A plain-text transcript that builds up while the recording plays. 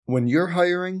When you're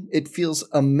hiring, it feels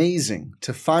amazing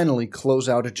to finally close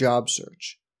out a job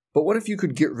search. But what if you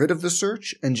could get rid of the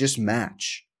search and just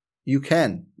match? You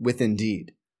can with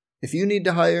Indeed. If you need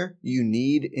to hire, you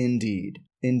need Indeed.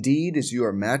 Indeed is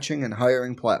your matching and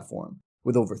hiring platform.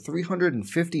 With over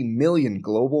 350 million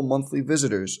global monthly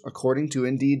visitors, according to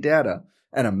Indeed data,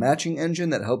 and a matching engine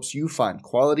that helps you find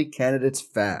quality candidates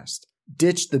fast.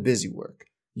 Ditch the busy work.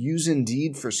 Use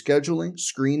Indeed for scheduling,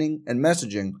 screening, and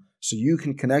messaging so you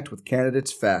can connect with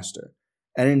candidates faster.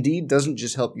 And Indeed doesn't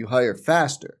just help you hire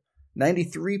faster.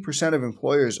 93% of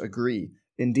employers agree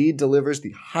Indeed delivers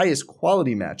the highest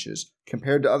quality matches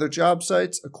compared to other job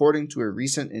sites, according to a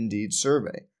recent Indeed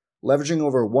survey. Leveraging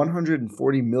over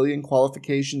 140 million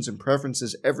qualifications and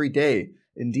preferences every day,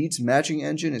 Indeed's matching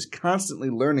engine is constantly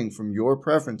learning from your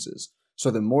preferences, so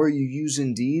the more you use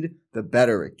Indeed, the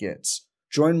better it gets.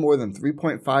 Join more than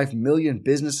 3.5 million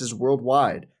businesses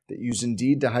worldwide that use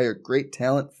Indeed to hire great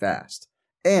talent fast.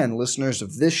 And listeners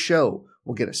of this show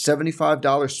will get a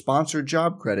 $75 sponsored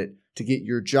job credit to get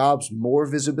your jobs more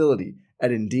visibility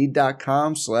at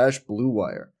Indeed.com/Blue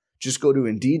Wire. Just go to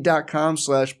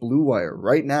Indeed.com/Blue Wire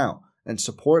right now and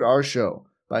support our show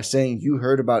by saying you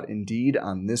heard about Indeed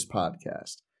on this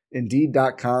podcast.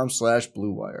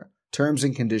 Indeed.com/Blue Wire. Terms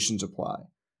and conditions apply.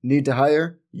 Need to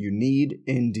hire? You need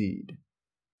Indeed.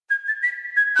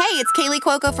 Hey, it's Kaylee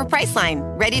Cuoco for Priceline.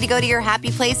 Ready to go to your happy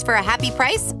place for a happy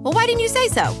price? Well, why didn't you say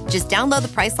so? Just download the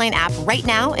Priceline app right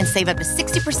now and save up to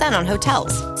 60% on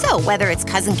hotels. So whether it's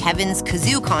Cousin Kevin's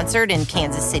Kazoo Concert in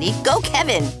Kansas City, go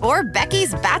Kevin, or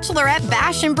Becky's Bachelorette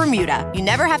Bash in Bermuda, you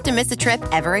never have to miss a trip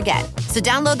ever again. So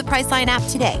download the Priceline app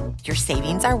today. Your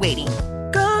savings are waiting.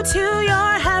 Go to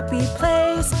your happy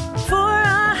place for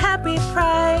a happy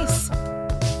price.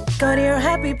 Go to your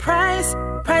happy price,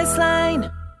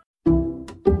 Priceline.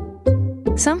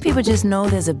 Some people just know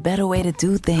there's a better way to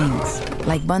do things,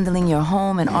 like bundling your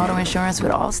home and auto insurance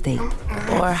with Allstate,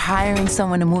 or hiring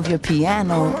someone to move your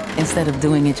piano instead of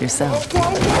doing it yourself.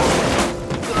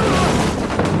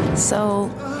 So,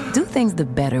 do things the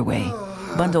better way.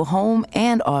 Bundle home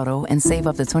and auto and save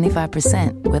up to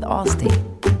 25% with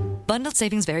Allstate. Bundled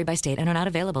savings vary by state and are not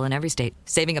available in every state.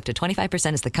 Saving up to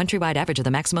 25% is the countrywide average of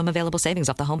the maximum available savings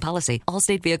off the home policy.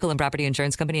 Allstate Vehicle and Property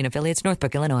Insurance Company and affiliates,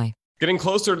 Northbrook, Illinois. Getting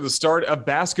closer to the start of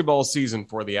basketball season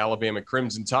for the Alabama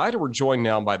Crimson Tide. We're joined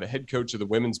now by the head coach of the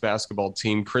women's basketball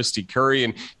team, Kristy Curry.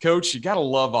 And Coach, you got to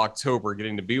love October,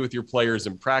 getting to be with your players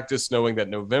in practice, knowing that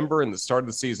November and the start of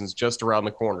the season is just around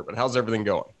the corner. But how's everything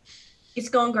going? It's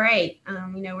going great.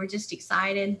 We're just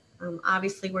excited.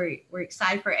 Obviously, we're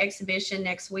excited for exhibition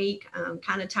next week.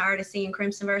 Kind of tired of seeing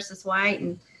Crimson versus White,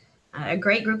 and a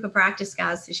great group of practice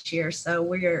guys this year. So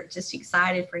we're just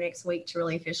excited for next week to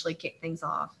really officially kick things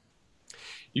off.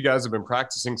 You guys have been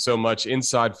practicing so much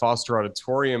inside Foster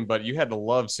Auditorium, but you had to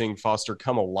love seeing Foster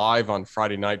come alive on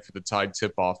Friday night for the Tide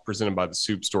tip-off presented by the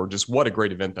Soup Store. Just what a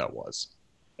great event that was.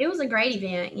 It was a great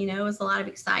event. It was a lot of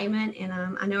excitement, and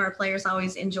I know our players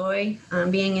always enjoy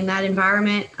being in that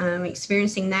environment,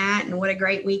 experiencing that, and what a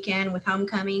great weekend with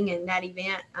homecoming, and that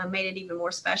event made it even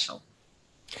more special.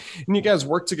 And you guys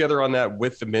worked together on that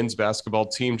with the men's basketball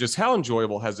team. Just how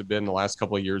enjoyable has it been the last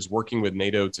couple of years working with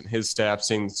Nate Oates and his staff,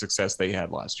 seeing the success they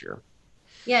had last year?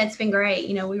 Yeah, it's been great.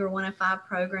 We were one of 5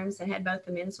 programs that had both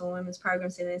the men's and women's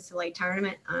programs in the NCAA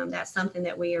tournament. That's something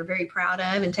that we are very proud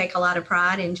of and take a lot of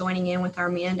pride in joining in with our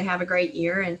men to have a great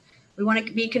year. And we want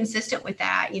to be consistent with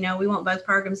that. We want both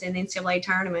programs in the NCAA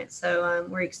tournament. So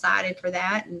we're excited for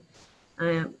that. And,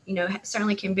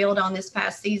 certainly can build on this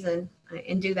past season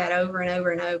and do that over and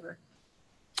over and over.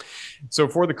 So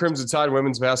for the Crimson Tide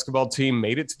women's basketball team,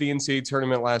 made it to the NCAA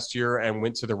tournament last year and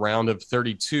went to the round of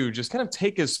 32. Just kind of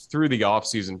take us through the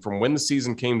offseason from when the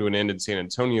season came to an end in San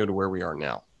Antonio to where we are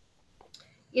now.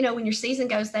 When your season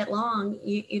goes that long,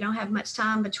 you don't have much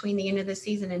time between the end of the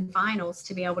season and finals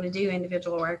to be able to do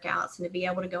individual workouts and to be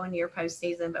able to go into your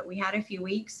postseason. But we had a few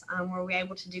weeks where we were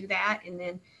able to do that. And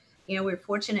then, we were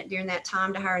fortunate during that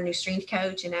time to hire a new strength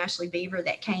coach in Ashley Beaver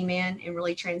that came in and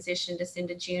really transitioned us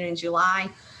into June and July.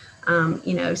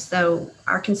 So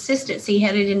our consistency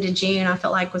headed into June, I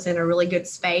felt like was in a really good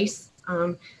space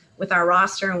with our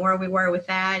roster and where we were with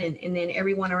that. And then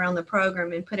everyone around the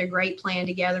program and put a great plan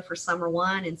together for summer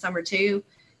 1 and summer 2.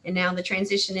 And now the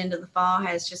transition into the fall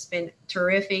has just been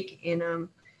terrific. And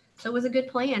so it was a good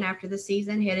plan after the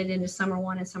season headed into summer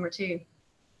 1 and summer 2.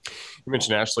 You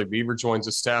mentioned Ashley Beaver joins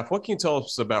the staff. What can you tell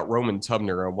us about Roman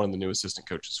Tubner, one of the new assistant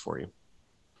coaches for you?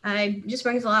 Just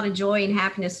brings a lot of joy and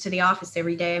happiness to the office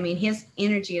every day. His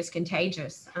energy is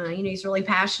contagious. He's really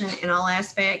passionate in all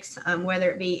aspects, whether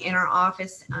it be in our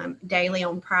office daily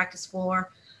on practice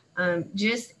floor,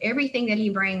 just everything that he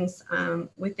brings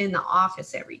within the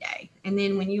office every day. And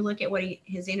then when you look at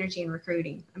his energy in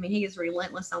recruiting, I mean, he is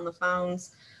relentless on the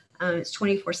phones. It's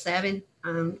 24/7,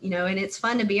 and it's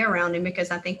fun to be around him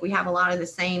because I think we have a lot of the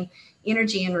same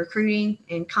energy in recruiting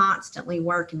and constantly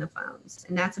working the phones.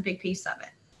 And that's a big piece of it.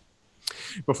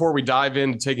 Before we dive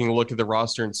into taking a look at the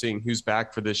roster and seeing who's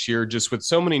back for this year, just with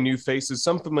so many new faces,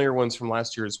 some familiar ones from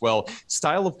last year as well,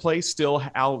 style of play still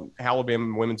how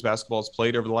Alabama women's basketball has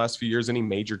played over the last few years. Any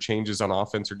major changes on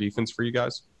offense or defense for you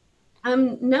guys?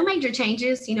 No major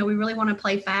changes. We really want to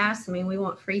play fast. I mean, we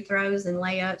want free throws and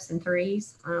layups and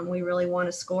threes. We really want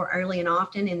to score early and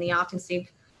often in the offensive,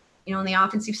 on the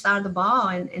offensive side of the ball.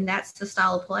 And that's the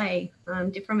style of play.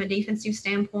 From a defensive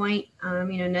standpoint,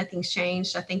 nothing's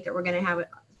changed. I think that we're going to have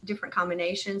different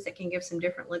combinations that can give some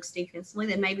different looks defensively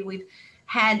than maybe we've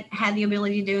had the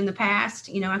ability to do in the past.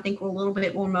 I think we're a little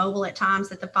bit more mobile at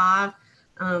times at the 5.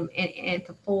 And at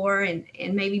the 4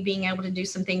 and maybe being able to do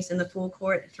some things in the full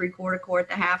court, the 3/4 court,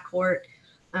 the half court.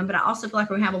 But I also feel like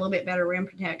we have a little bit better rim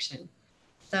protection.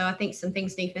 So I think some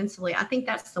things defensively, I think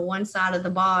that's the one side of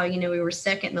the ball. We were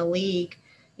second in the league,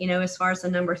 as far as the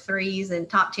number 3s and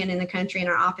top 10 in the country in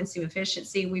our offensive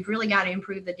efficiency. We've really got to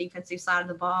improve the defensive side of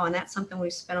the ball. And that's something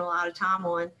we've spent a lot of time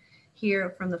on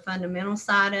here, from the fundamental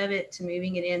side of it to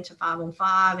moving it into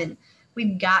 5-on-5. And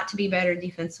we've got to be better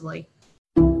defensively.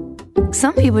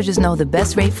 Some people just know the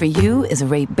best rate for you is a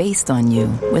rate based on you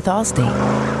with Allstate.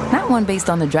 Not one based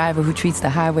on the driver who treats the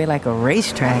highway like a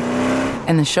racetrack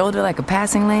and the shoulder like a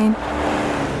passing lane.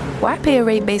 Why pay a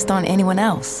rate based on anyone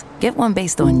else? Get one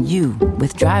based on you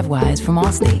with DriveWise from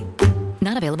Allstate.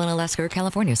 Not available in Alaska or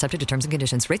California, subject to terms and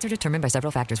conditions. Rates are determined by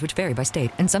several factors, which vary by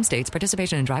state. In some states,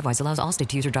 participation in DriveWise allows Allstate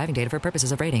to use your driving data for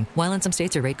purposes of rating. While in some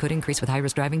states, your rate could increase with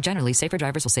high-risk driving. Generally, safer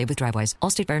drivers will save with DriveWise.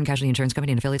 Allstate Fire and Casualty Insurance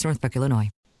Company and affiliates, Northbrook, Illinois.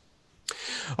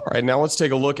 All right, now let's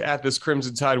take a look at this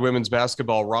Crimson Tide women's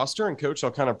basketball roster. And, Coach,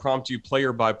 I'll kind of prompt you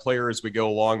player by player as we go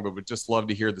along, but would just love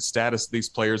to hear the status of these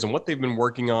players and what they've been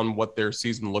working on, what their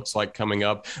season looks like coming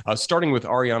up, starting with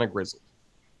Ariana Grizzly.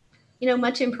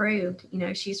 Much improved.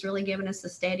 She's really given us a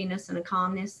steadiness and a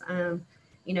calmness.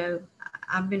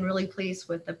 I've been really pleased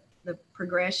with the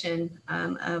progression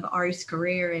of Ari's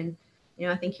career. And,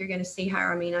 I think you're going to see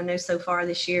her. I mean, I know so far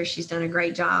this year she's done a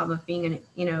great job of being,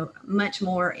 much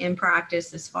more in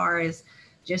practice as far as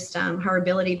just her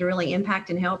ability to really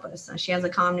impact and help us. She has a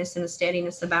calmness and a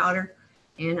steadiness about her.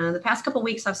 And the past couple of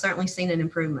weeks, I've certainly seen an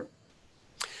improvement.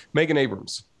 Megan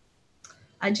Abrams.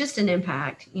 Just an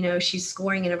impact. She's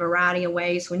scoring in a variety of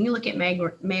ways. When you look at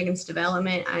Megan's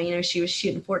development, she was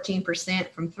shooting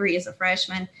 14% from 3 as a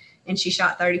freshman, and she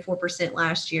shot 34%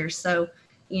 last year. So,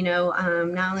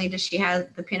 not only does she have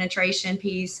the penetration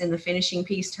piece and the finishing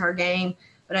piece to her game,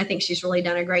 but I think she's really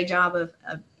done a great job of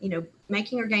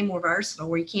making her game more versatile,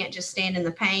 where you can't just stand in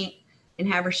the paint and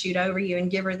have her shoot over you and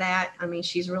give her that. I mean,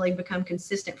 she's really become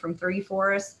consistent from 3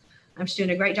 for us. She's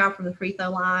doing a great job from the free throw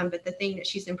line, but the thing that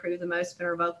she's improved the most has been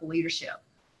her vocal leadership,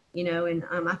 and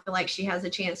I feel like she has a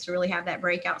chance to really have that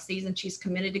breakout season. She's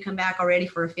committed to come back already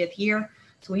for a 5th year.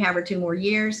 So we have her 2 more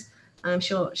years.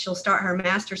 She'll start her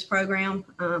master's program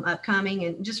upcoming,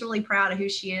 and just really proud of who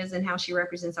she is and how she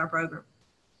represents our program.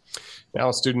 Now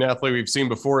a student athlete we've seen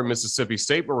before at Mississippi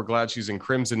State, but we're glad she's in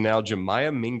Crimson now,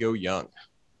 Jemiah Mingo Young.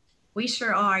 We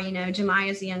sure are.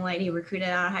 Jemiah's a young lady recruited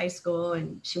out of high school,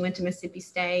 and she went to Mississippi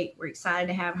State. We're excited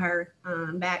to have her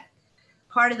back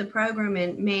part of the program.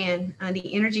 And, man,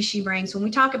 the energy she brings. When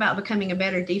we talk about becoming a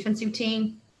better defensive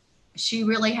team, she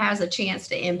really has a chance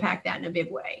to impact that in a big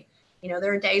way.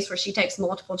 There are days where she takes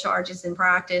multiple charges in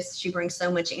practice. She brings so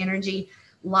much energy,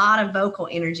 a lot of vocal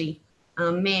energy.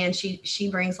 She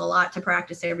brings a lot to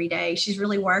practice every day. She's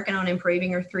really working on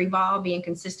improving her 3 ball, being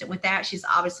consistent with that. She's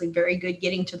obviously very good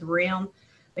getting to the rim,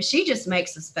 but she just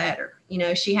makes us better.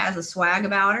 She has a swag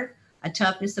about her, a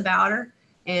toughness about her,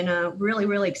 and really,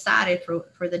 really excited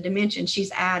for the dimension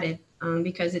she's added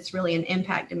because it's really an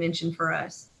impact dimension for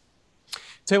us.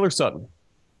 Taylor Sutton.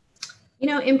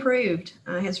 Improved,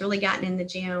 has really gotten in the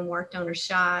gym, worked on her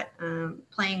shot,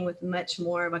 playing with much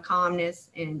more of a calmness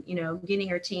and, getting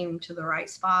her team to the right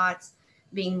spots,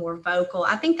 being more vocal.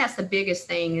 I think that's the biggest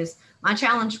thing. Is my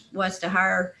challenge was to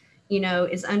her,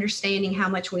 is understanding how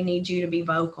much we need you to be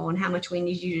vocal and how much we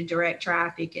need you to direct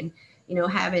traffic. And,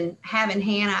 having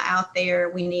Hannah out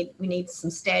there, we need some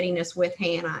steadiness with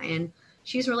Hannah. And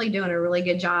she's really doing a really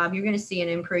good job. You're going to see an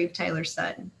improved Taylor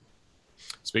Sutton.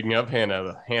 Speaking of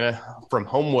Hannah from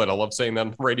Homewood, I love saying that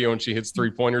on the radio, and she hits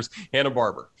 3-pointers. Hannah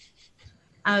Barber.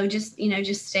 Oh, just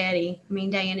steady. I mean,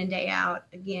 day in and day out,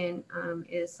 again,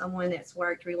 is someone that's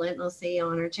worked relentlessly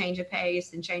on her change of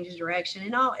pace and change of direction,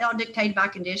 and all dictated by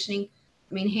conditioning.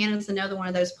 I mean, Hannah's another one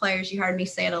of those players. You heard me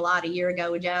say it a lot a year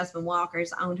ago with Jasmine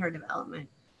Walker's owned her development,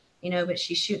 but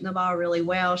she's shooting the ball really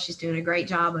well. She's doing a great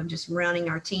job of just running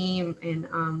our team.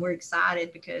 And we're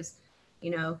excited because,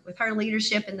 with her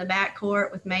leadership in the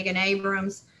backcourt with Megan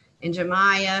Abrams and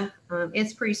Jemiah,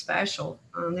 it's pretty special.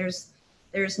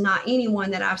 There's not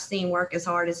anyone that I've seen work as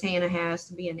hard as Hannah has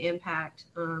to be an impact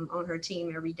on her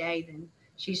team every day. Then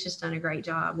she's just done a great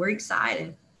job. We're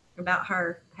excited about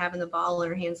her having the ball in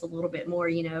her hands a little bit more,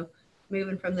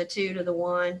 moving from the 2 to the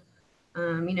 1,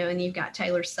 and you've got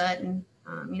Taylor Sutton.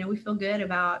 We feel good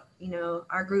about,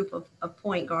 our group of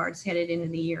point guards headed into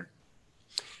the year.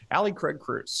 Allie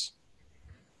Craig-Cruz.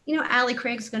 Allie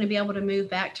Craig's going to be able to move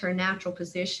back to her natural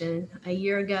position. A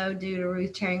year ago, due to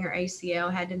Ruth tearing her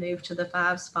ACL, had to move to the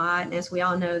 5 spot. And as we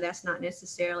all know, that's not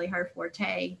necessarily her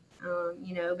forte,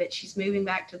 but she's moving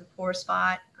back to the 4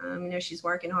 spot. She's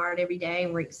working hard every day,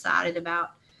 and we're excited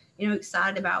about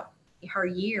her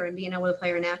year and being able to play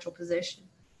her natural position.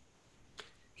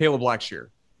 Kayla Blackshear.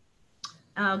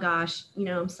 Oh gosh,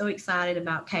 I'm so excited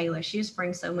about Kayla. She just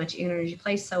brings so much energy,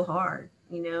 plays so hard,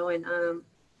 and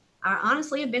I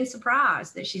honestly have been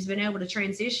surprised that she's been able to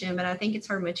transition, but I think it's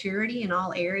her maturity in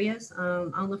all areas,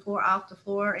 on the floor, off the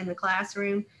floor, in the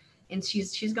classroom, and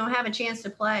she's going to have a chance to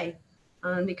play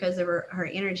because of her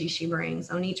energy she brings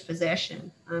on each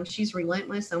possession. She's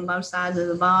relentless on both sides of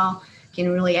the ball,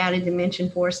 can really add a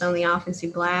dimension for us on the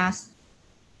offensive glass.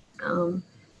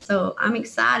 So I'm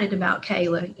excited about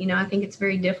Kayla. I think it's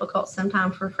very difficult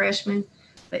sometimes for freshmen,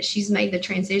 but she's made the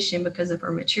transition because of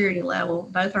her maturity level.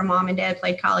 Both her mom and dad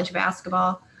played college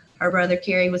basketball. Her brother,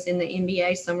 Kerry, was in the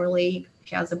NBA Summer League.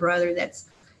 She has a brother that's,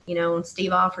 on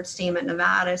Steve Alford's team at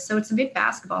Nevada. So it's a big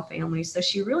basketball family. So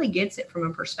she really gets it from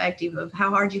a perspective of how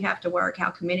hard you have to work,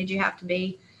 how committed you have to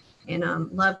be, and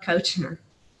love coaching her.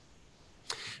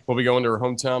 We'll be going to her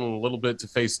hometown in a little bit to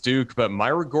face Duke, but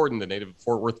Myra Gordon, the native of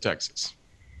Fort Worth, Texas.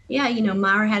 Yeah,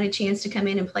 Myra had a chance to come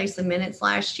in and play some minutes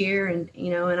last year. And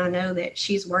I know that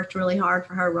she's worked really hard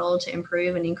for her role to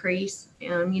improve and increase.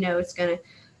 It's going to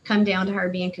come down to her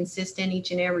being consistent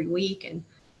each and every week. And,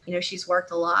 she's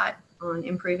worked a lot on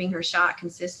improving her shot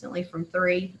consistently from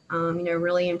 3,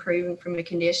 really improving from a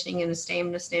conditioning and a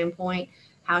stamina standpoint,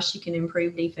 how she can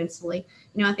improve defensively.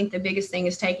 I think the biggest thing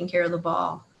is taking care of the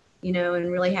ball, and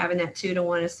really having that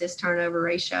 2-to-1 assist turnover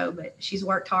ratio. But she's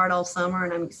worked hard all summer,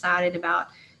 and I'm excited about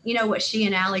what she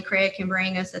and Allie Craig can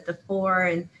bring us at the 4,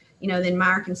 and, then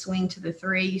Myra can swing to the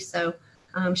 3. So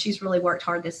she's really worked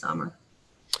hard this summer.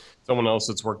 Someone else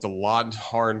that's worked a lot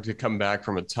hard to come back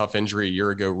from a tough injury a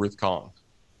year ago, Ruth Kong.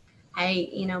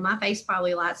 Hey, my face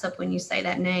probably lights up when you say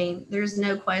that name. There's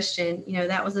no question,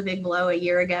 that was a big blow a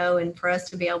year ago. And for us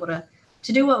to be able to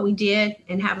do what we did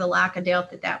and have the lack of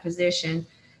depth at that position,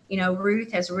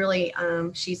 Ruth has really,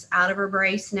 she's out of her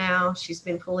brace now. She's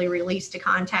been fully released to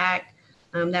contact.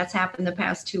 That's happened the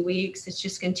past 2 weeks. It's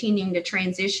just continuing to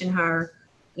transition her.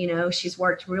 She's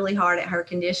worked really hard at her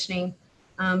conditioning,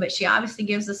 but she obviously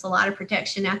gives us a lot of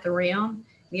protection at the rim,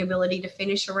 the ability to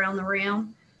finish around the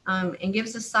rim, and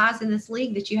gives us size in this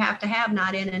league that you have to have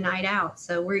night in and night out.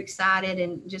 So we're excited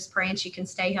and just praying she can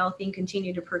stay healthy and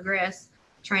continue to progress.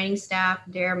 Training staff,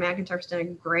 Dara McIntyre's done a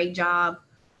great job.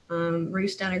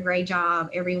 Ruth's done a great job,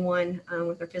 everyone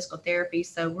with their physical therapy.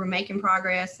 So we're making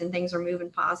progress and things are moving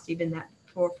positive in that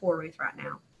for Ruth right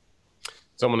now.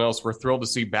 Someone else we're thrilled to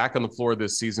see back on the floor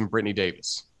this season, Brittany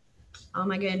Davis. Oh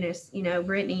my goodness.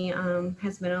 Brittany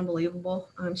has been unbelievable.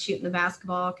 Shooting the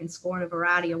basketball, can score in a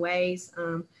variety of ways.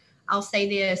 I'll say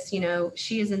this,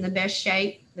 she is in the best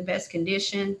shape, the best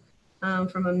condition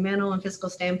from a mental and physical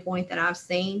standpoint that I've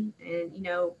seen. And,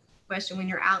 question when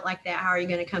you're out like that, how are you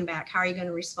going to come back? How are you going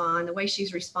to respond? The way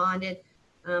she's responded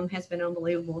has been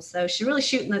unbelievable. So she's really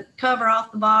shooting the cover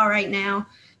off the ball right now,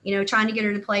 trying to get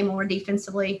her to play more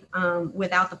defensively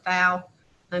without the foul.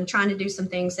 I'm trying to do some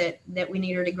things that we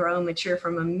need her to grow and mature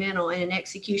from a mental and an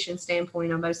execution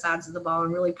standpoint on both sides of the ball.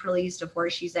 I'm really pleased of where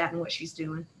she's at and what she's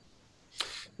doing.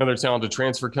 Another talented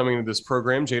transfer coming into this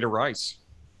program, Jada Rice.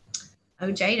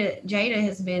 Oh, Jada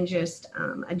has been just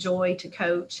a joy to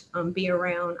coach, be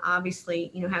around.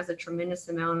 Obviously, has a tremendous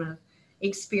amount of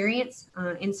experience,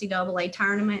 NCAA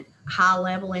tournament, high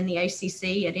level in the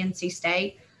ACC at NC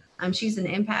State. She's an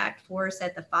impact for us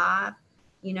at the 5.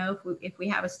 If we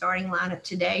have a starting lineup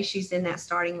today, she's in that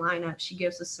starting lineup. She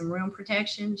gives us some rim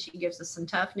protection. She gives us some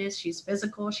toughness. She's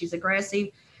physical. She's aggressive,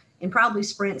 and probably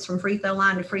sprints from free throw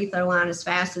line to free throw line as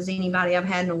fast as anybody I've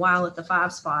had in a while at the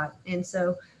 5 spot. And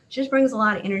so she just brings a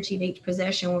lot of energy to each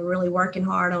possession. We're really working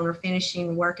hard on her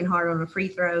finishing, working hard on her free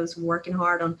throws, working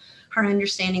hard on her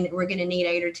understanding that we're going to need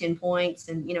 8 or 10 points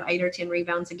and, 8 or 10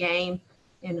 rebounds a game.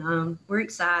 And we're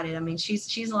excited. I mean,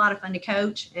 she's a lot of fun to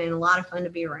coach and a lot of fun to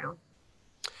be around.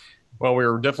 Well, we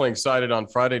were definitely excited on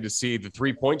Friday to see the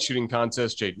 3-point shooting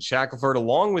contest. Jaden Shackelford,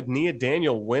 along with Nia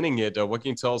Daniel, winning it. What can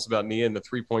you tell us about Nia and the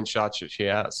 3-point shots that she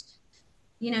has?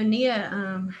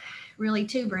 Nia really,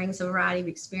 too, brings a variety of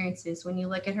experiences. When you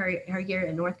look at her year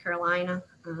at North Carolina,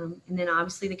 and then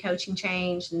obviously the coaching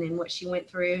changed, and then what she went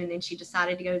through, and then she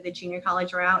decided to go to the junior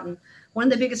college route. And one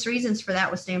of the biggest reasons for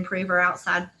that was to improve her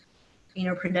outside,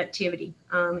 productivity.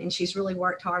 And she's really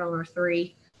worked hard on her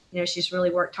 3. She's really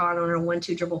worked hard on her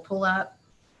 1-2 dribble pull up.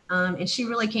 And she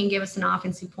really can give us an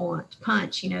offensive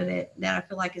punch, that I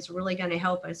feel like is really going to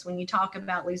help us when you talk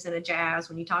about losing a Jazz,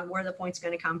 when you talk where the point's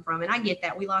going to come from. And I get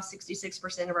that. We lost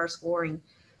 66% of our scoring.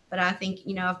 But I think,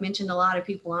 I've mentioned a lot of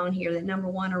people on here that, number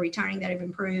one, are returning that have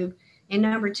improved. And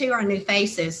number 2 are new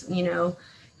faces, and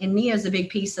Nia's a big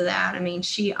piece of that. I mean,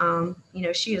 she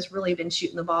has really been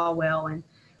shooting the ball well and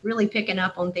really picking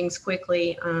up on things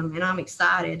quickly. And I'm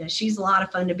excited. She's a lot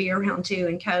of fun to be around too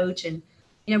and coach, and,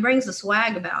 brings a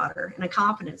swag about her and a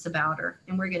confidence about her.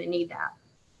 And we're going to need that.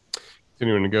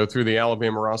 Continuing to go through the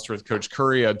Alabama roster with Coach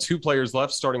Curry, 2 players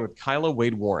left, starting with Kyla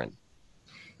Wade-Warren.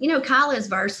 Kyla is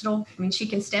versatile. I mean, she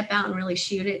can step out and really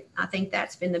shoot it. I think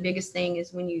that's been the biggest thing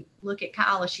is when you look at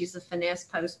Kyla, she's a finesse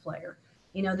post player.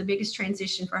 The biggest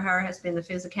transition for her has been the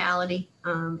physicality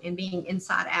and being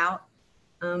inside out.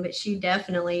 But she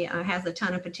definitely has a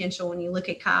ton of potential when you look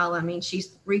at Kyla. I mean,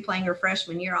 she's replaying her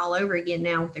freshman year all over again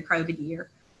now with the COVID year.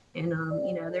 And,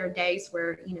 there are days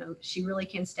where, she really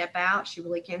can step out. She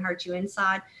really can hurt you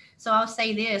inside. So I'll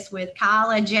say this, with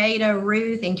Kyla, Jada,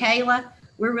 Ruth, and Kayla,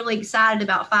 we're really excited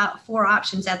about 4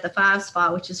 options at the 5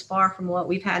 spot, which is far from what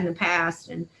we've had in the past.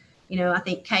 And, I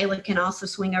think Kayla can also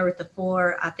swing over at the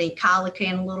 4. I think Kyla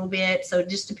can a little bit. So it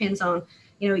just depends on,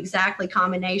 exactly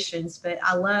combinations. But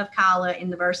I love Kyla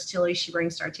and the versatility she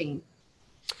brings to our team.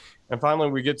 And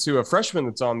finally, we get to a freshman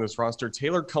that's on this roster,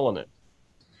 Taylor Cullinan.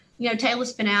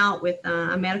 Taylor's been out with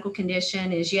a medical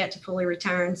condition, is yet to fully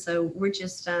return. So we're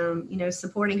just,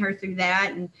 supporting her through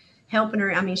that and helping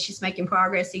her. I mean, she's making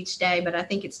progress each day, but I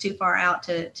think it's too far out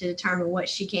to determine what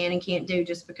she can and can't do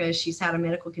just because she's had a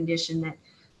medical condition that,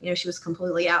 she was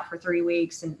completely out for 3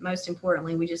 weeks. And most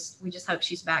importantly, we just hope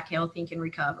she's back healthy and can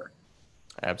recover.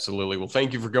 Absolutely. Well,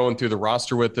 thank you for going through the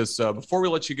roster with us. Before we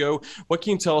let you go, what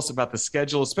can you tell us about the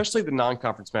schedule, especially the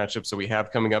non-conference matchups that we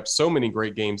have coming up? So many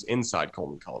great games inside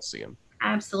Coleman Coliseum.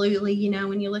 Absolutely.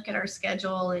 When you look at our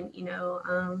schedule and,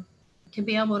 to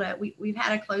be able to, we've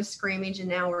had a close scrimmage and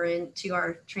now we're into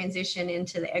our transition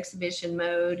into the exhibition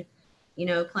mode.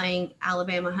 Playing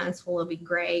Alabama Huntsville will be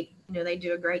great. They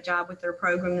do a great job with their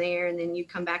program there. And then you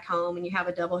come back home and you have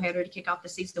a doubleheader to kick off the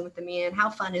season with the men. How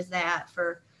fun is that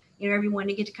for everyone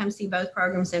to get to come see both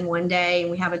programs in one day? And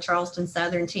we have a Charleston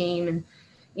Southern team and,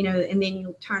 and then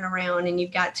you turn around and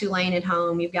you've got Tulane at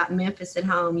home, you've got Memphis at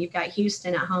home, you've got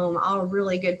Houston at home, all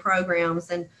really good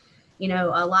programs. And,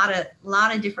 a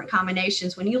lot of different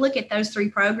combinations. When you look at those 3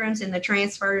 programs and the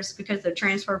transfers, because of the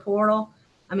transfer portal,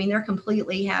 I mean, they're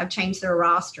completely have changed their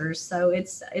rosters. So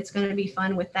it's going to be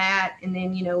fun with that. And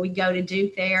then, we go to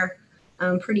Duke there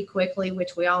pretty quickly,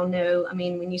 which we all know. I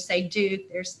mean, when you say Duke,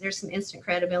 there's some instant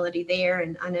credibility there.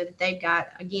 And I know that they've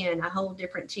got, again, a whole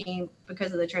different team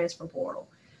because of the transfer portal.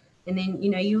 And then,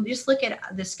 you just look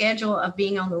at the schedule of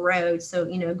being on the road. So,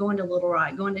 going to Little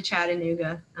Rock, going to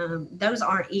Chattanooga, those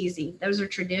aren't easy. Those are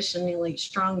traditionally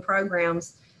strong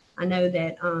programs. I know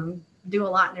that do a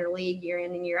lot in their league year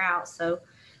in and year out. So,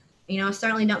 I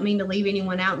certainly don't mean to leave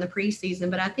anyone out in the preseason,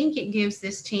 but I think it gives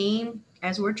this team,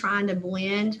 as we're trying to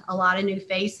blend a lot of new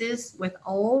faces with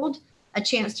old, a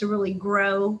chance to really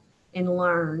grow and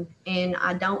learn. And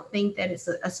I don't think that it's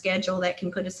a schedule that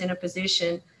can put us in a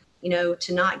position,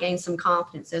 to not gain some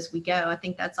confidence as we go. I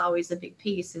think that's always a big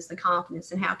piece, is the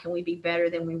confidence and how can we be better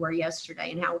than we were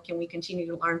yesterday and how can we continue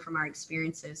to learn from our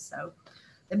experiences. So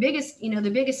the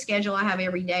biggest schedule I have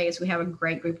every day is we have a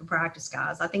great group of practice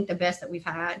guys. I think the best that we've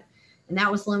had. And that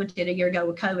was limited a year ago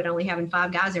with COVID, only having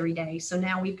 5 guys every day. So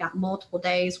now we've got multiple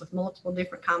days with multiple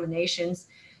different combinations.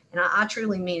 And I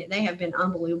truly mean it. They have been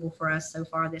unbelievable for us so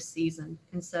far this season.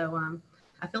 And so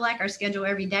I feel like our schedule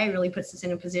every day really puts us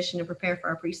in a position to prepare for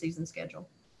our preseason schedule.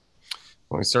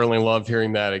 Well, we certainly love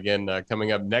hearing that. Again,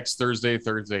 coming up next Thursday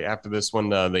after this one,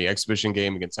 the exhibition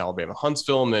game against Alabama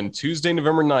Huntsville, and then Tuesday,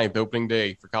 November 9th, opening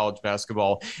day for college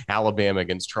basketball, Alabama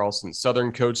against Charleston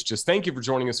Southern. Coach, just thank you for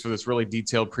joining us for this really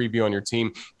detailed preview on your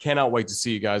team. Cannot wait to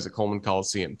see you guys at Coleman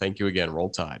Coliseum. Thank you again. Roll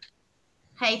Tide.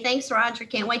 Hey, thanks, Roger.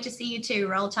 Can't wait to see you too.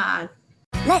 Roll Tide.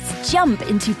 Let's jump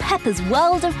into Peppa's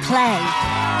world of play.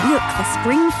 Look for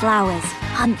spring flowers,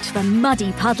 hunt for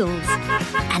muddy puddles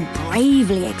and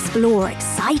bravely explore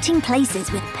exciting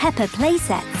places with Peppa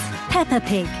playsets. Peppa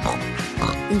Pig,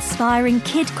 inspiring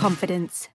kid confidence.